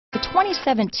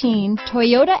2017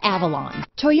 Toyota Avalon.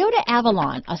 Toyota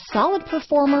Avalon, a solid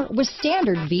performer with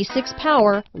standard V6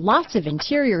 power, lots of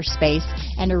interior space,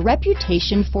 and a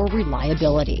reputation for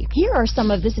reliability. Here are some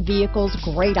of this vehicle's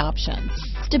great options: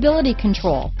 stability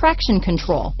control, traction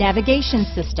control, navigation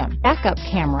system, backup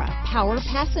camera, power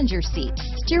passenger seat,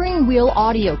 steering wheel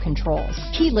audio controls,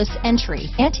 keyless entry,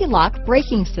 anti-lock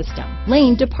braking system,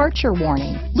 lane departure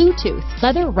warning, Bluetooth,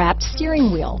 leather-wrapped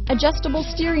steering wheel, adjustable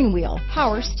steering wheel,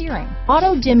 power steering,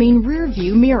 auto-dimming rear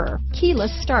view mirror,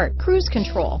 keyless start, cruise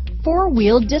control,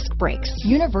 four-wheel disc brakes,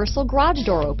 universal garage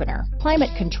door opener,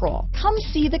 climate control. Come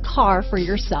see the car for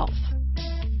yourself.